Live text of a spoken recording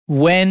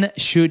When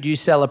should you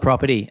sell a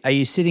property? Are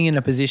you sitting in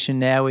a position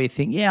now where you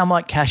think, I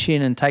might cash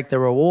in and take the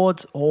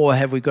rewards, or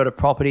have we got a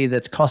property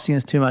that's costing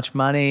us too much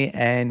money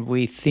and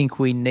we think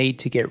we need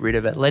to get rid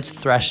of it? Let's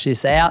thrash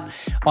this out.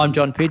 I'm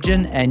John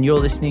Pidgeon and you're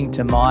listening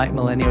to My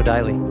Millennial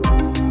Daily.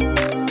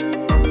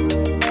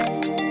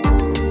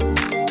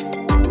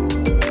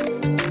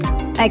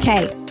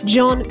 Okay,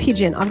 John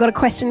Pidgeon, I've got a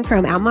question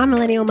from our My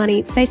Millennial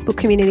Money Facebook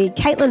community.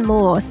 Caitlin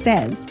Moore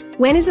says,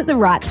 when is it the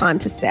right time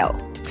to sell?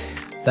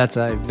 That's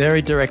a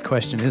very direct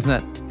question, isn't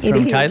it?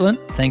 From Caitlin.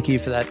 Thank you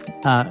for that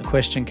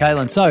question,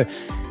 Caitlin. So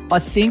I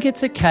think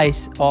it's a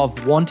case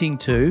of wanting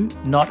to,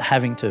 not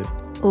having to.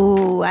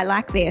 Ooh, I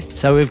like this.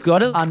 So we've got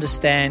to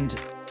understand,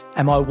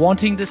 am I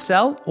wanting to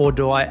sell or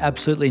do I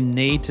absolutely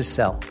need to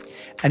sell?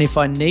 And if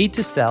I need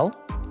to sell,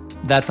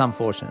 that's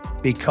unfortunate,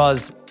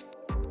 because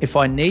if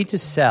I need to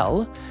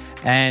sell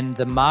and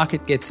the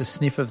market gets a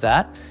sniff of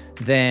that,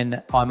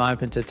 then I'm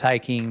open to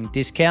taking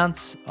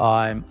discounts.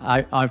 I'm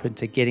open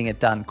to getting it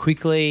done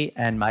quickly,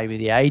 and maybe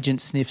the agent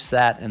sniffs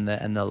that and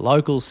the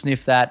locals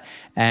sniff that.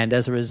 And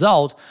as a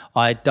result,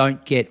 I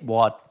don't get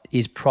what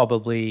is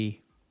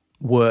probably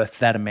worth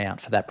that amount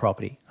for that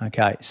property.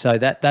 Okay, so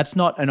that's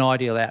not an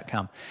ideal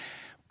outcome.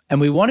 And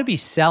we want to be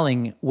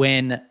selling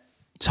when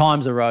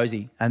times are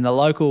rosy and the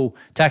local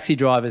taxi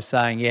driver's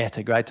saying, it's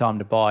a great time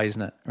to buy,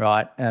 isn't it?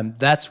 Right?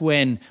 That's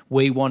when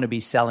we want to be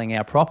selling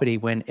our property,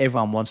 when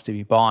everyone wants to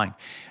be buying.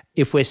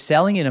 If we're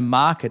selling in a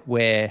market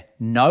where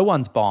no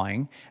one's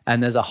buying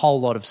and there's a whole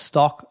lot of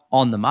stock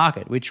on the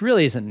market, which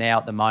really isn't now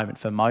at the moment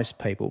for most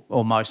people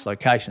or most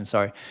locations,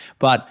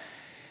 but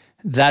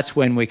that's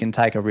when we can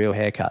take a real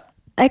haircut.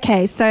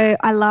 Okay, so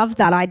I love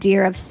that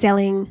idea of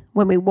selling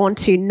when we want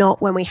to,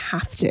 not when we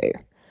have to.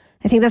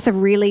 I think that's a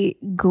really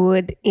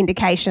good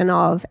indication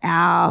of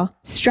our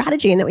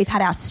strategy and that we've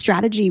had our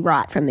strategy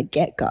right from the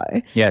get-go.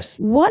 Yes.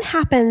 What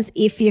happens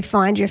if you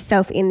find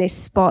yourself in this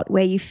spot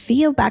where you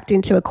feel backed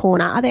into a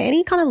corner? Are there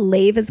any kind of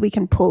levers we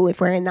can pull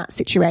if we're in that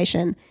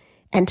situation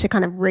and to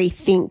kind of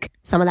rethink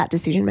some of that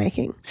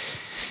decision-making?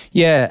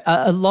 Yeah,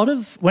 a lot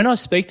of, when I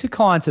speak to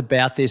clients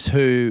about this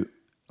who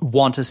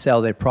want to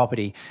sell their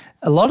property,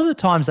 a lot of the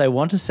times they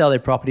want to sell their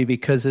property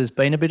because there's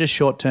been a bit of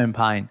short-term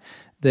pain.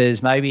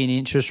 There's maybe an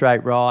interest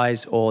rate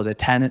rise, or the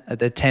tenants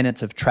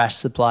have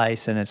trashed the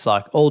place and it's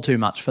like all too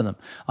much for them.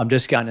 I'm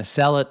just going to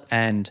sell it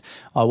and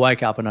I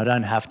wake up and I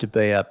don't have to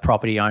be a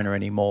property owner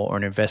anymore or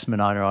an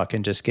investment owner. I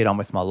can just get on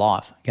with my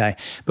life, okay?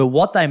 But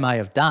what they may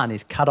have done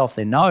is cut off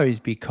their nose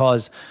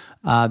because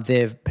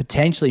they've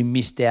potentially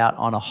missed out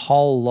on a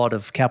whole lot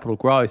of capital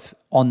growth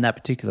on that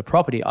particular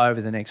property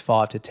over the next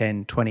 5 to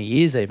 10, 20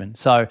 years even.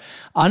 So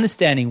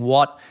understanding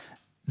what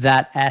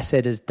that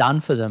asset has done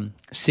for them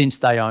since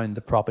they own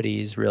the property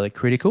is really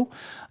critical.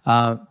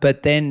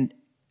 But then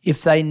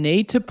if they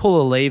need to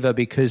pull a lever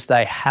because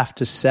they have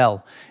to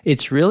sell,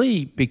 it's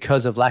really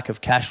because of lack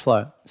of cash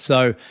flow.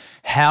 So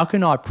how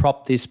can I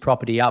prop this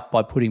property up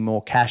by putting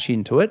more cash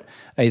into it,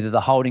 either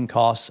the holding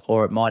costs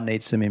or it might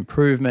need some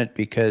improvement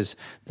because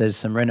there's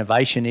some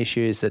renovation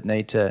issues that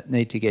need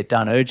to get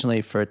done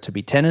urgently for it to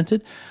be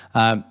tenanted.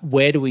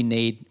 Where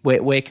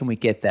can we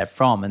get that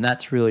from? And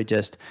that's really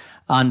just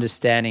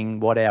understanding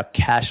what our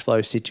cash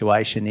flow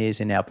situation is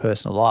in our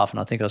personal life. And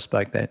I think I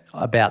spoke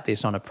about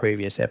this on a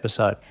previous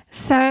episode.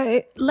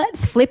 So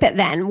let's flip it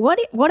then. What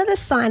are the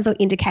signs or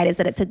indicators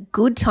that it's a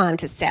good time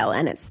to sell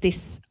and it's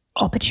this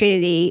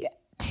opportunity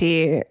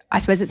to, I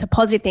suppose it's a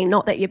positive thing,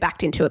 not that you're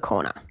backed into a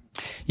corner?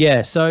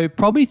 Yeah, so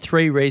probably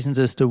 3 reasons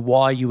as to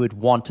why you would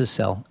want to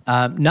sell.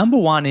 Number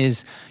one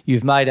is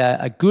you've made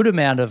a good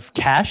amount of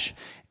cash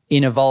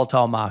in a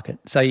volatile market.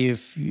 So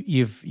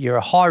you're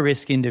a high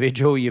risk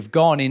individual. You've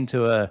gone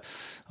into a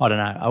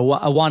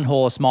one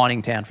horse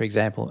mining town, for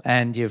example,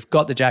 and you've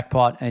got the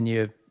jackpot and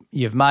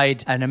you've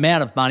made an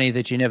amount of money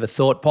that you never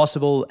thought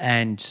possible,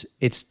 and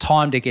it's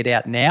time to get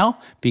out now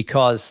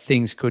because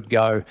things could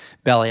go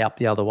belly up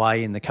the other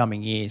way in the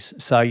coming years.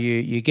 So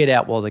you get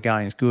out while the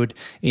going is good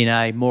in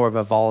a more of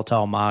a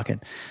volatile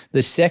market.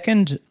 The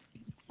second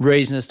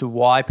reason as to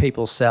why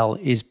people sell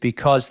is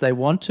because they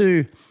want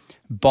to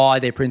buy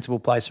their principal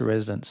place of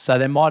residence. So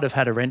they might have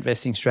had a rent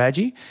vesting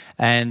strategy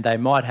and they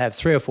might have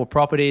 3 or 4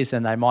 properties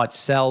and they might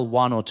sell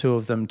 1 or 2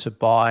 of them to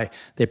buy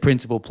their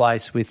principal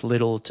place with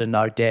little to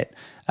no debt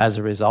as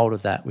a result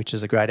of that, which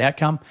is a great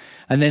outcome.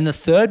 And then the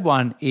third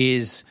one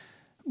is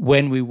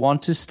when we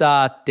want to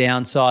start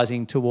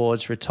downsizing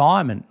towards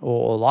retirement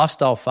or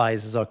lifestyle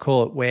phase, as I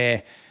call it,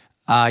 where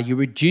you're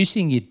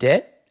reducing your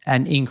debt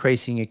and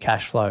increasing your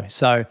cash flow.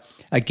 So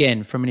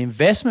again, from an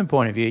investment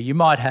point of view, you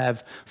might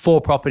have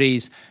 4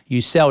 properties,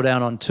 you sell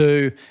down on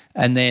 2,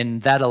 and then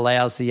that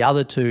allows the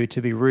other 2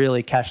 to be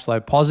really cash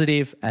flow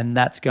positive, and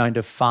that's going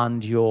to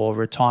fund your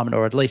retirement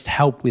or at least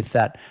help with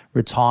that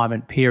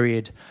retirement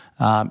period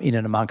in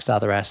and amongst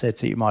other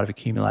assets that you might have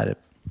accumulated.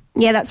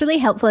 Yeah, that's really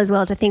helpful as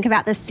well to think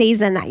about the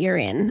season that you're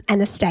in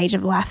and the stage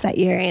of life that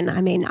you're in.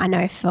 I mean, I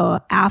know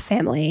for our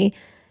family,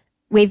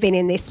 we've been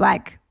in this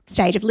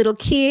stage of little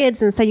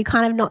kids, and so you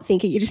kind of not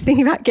thinking, you're just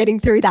thinking about getting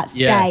through that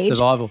stage. Yeah,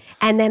 survival.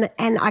 And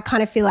I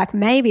kind of feel like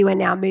maybe we're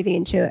now moving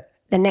into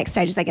the next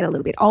stage as they get a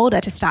little bit older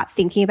to start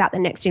thinking about the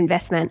next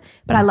investment.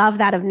 But I love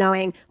that of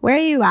knowing where are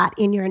you at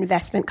in your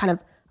investment kind of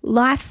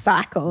life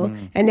cycle,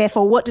 and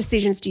therefore what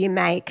decisions do you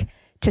make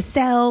to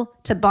sell,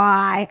 to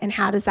buy, and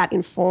how does that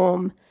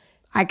inform,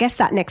 I guess,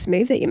 that next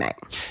move that you make?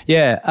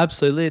 Yeah,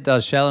 absolutely it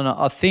does, Shailen.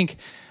 I think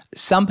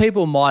some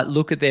people might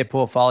look at their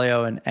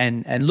portfolio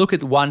and look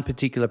at one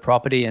particular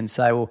property and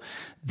say, well,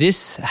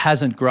 this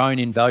hasn't grown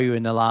in value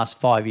in the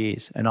last 5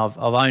 years, and I've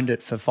owned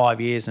it for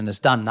 5 years and it's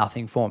done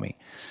nothing for me.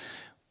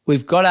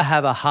 We've got to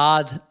have a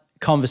hard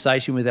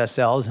conversation with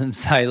ourselves and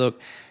say,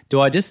 look, do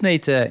I just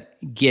need to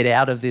get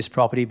out of this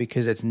property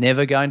because it's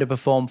never going to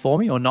perform for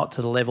me or not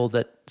to the level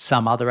that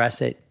some other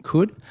asset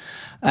could?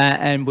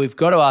 And we've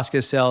got to ask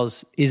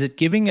ourselves, is it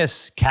giving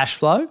us cash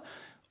flow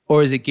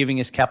or is it giving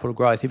us capital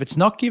growth? If it's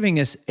not giving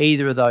us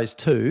either of those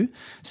two,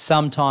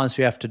 sometimes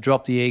we have to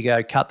drop the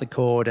ego, cut the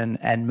cord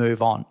and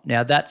move on.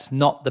 Now, that's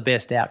not the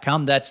best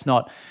outcome. That's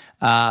not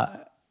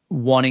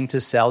wanting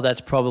to sell.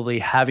 That's probably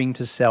having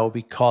to sell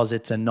because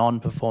it's a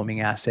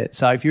non-performing asset.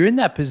 So if you're in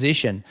that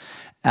position,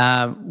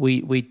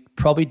 we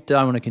probably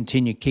don't want to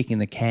continue kicking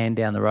the can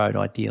down the road,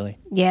 ideally.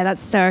 Yeah,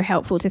 that's so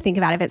helpful to think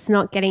about. If it's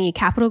not getting you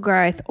capital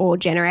growth or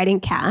generating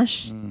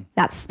cash,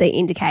 that's the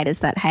indicators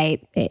that,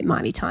 hey, it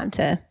might be time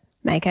to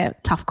make a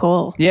tough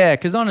call. Yeah,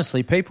 because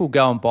honestly, people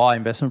go and buy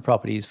investment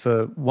properties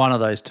for one of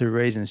those two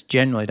reasons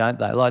generally, don't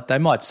they? Like they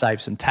might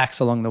save some tax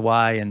along the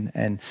way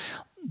and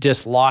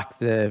just like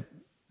the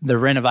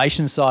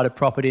renovation side of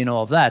property and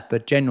all of that.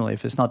 But generally,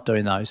 if it's not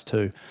doing those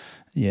two,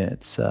 yeah,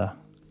 it's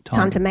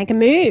time to make a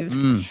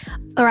move.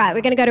 All right, we're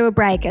going to go to a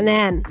break and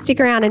then stick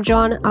around. And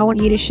John, I want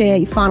you to share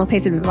your final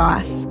piece of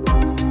advice.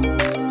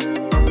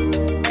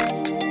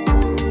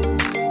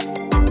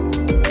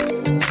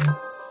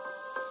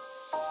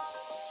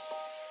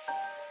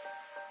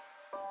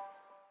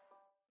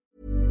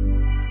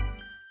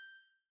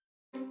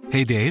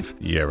 Hey, Dave.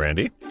 Yeah,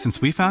 Randy.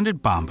 Since we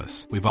founded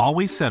Bombas, we've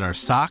always said our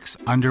socks,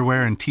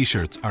 underwear, and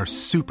T-shirts are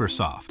super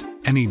soft.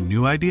 Any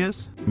new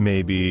ideas?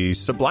 Maybe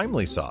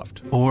sublimely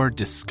soft. Or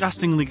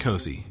disgustingly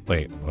cozy.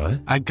 Wait,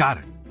 what? I got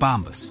it.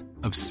 Bombas.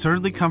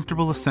 Absurdly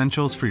comfortable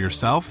essentials for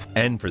yourself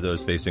and for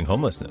those facing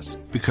homelessness.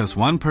 Because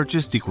one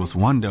purchased equals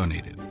one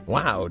donated.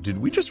 Wow, did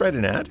we just write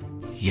an ad?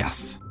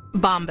 Yes.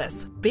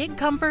 Bombas. Big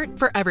comfort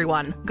for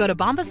everyone. Go to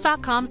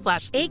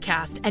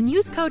bombas.com/ACAST and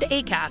use code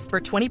ACAST for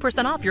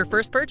 20% off your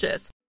first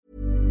purchase.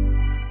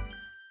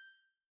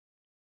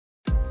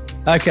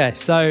 Okay,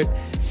 so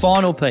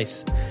final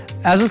piece.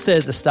 As I said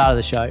at the start of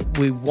the show,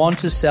 we want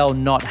to sell,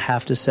 not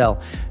have to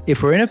sell.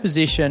 If we're in a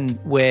position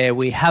where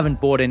we haven't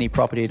bought any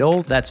property at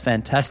all, that's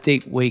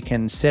fantastic. We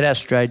can set our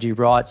strategy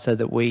right so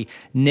that we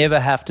never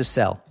have to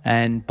sell.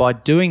 And by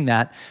doing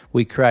that,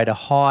 we create a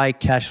high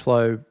cash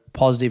flow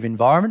positive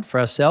environment for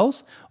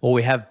ourselves, or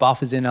we have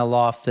buffers in our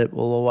life that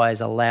will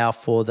always allow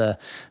for the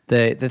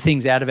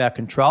things out of our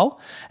control.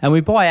 And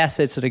we buy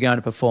assets that are going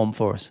to perform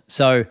for us.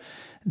 So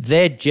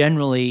they're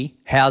generally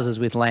houses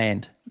with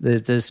land.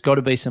 There's got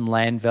to be some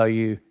land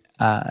value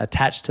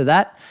attached to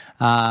that,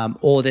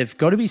 or they've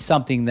got to be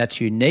something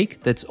that's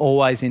unique, that's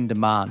always in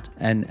demand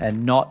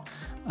and not,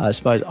 I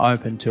suppose,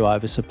 open to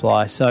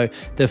oversupply. So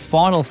the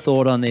final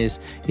thought on this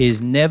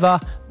is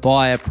never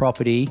buy a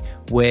property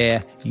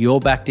where you're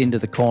backed into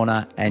the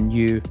corner and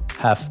you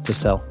have to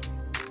sell.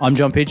 I'm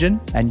John Pidgeon,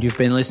 and you've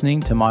been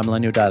listening to My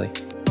Millennial Daily.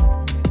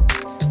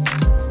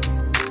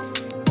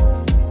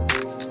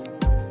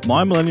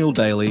 My Millennial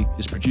Daily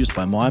is produced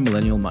by My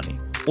Millennial Money,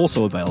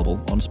 also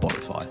available on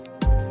Spotify.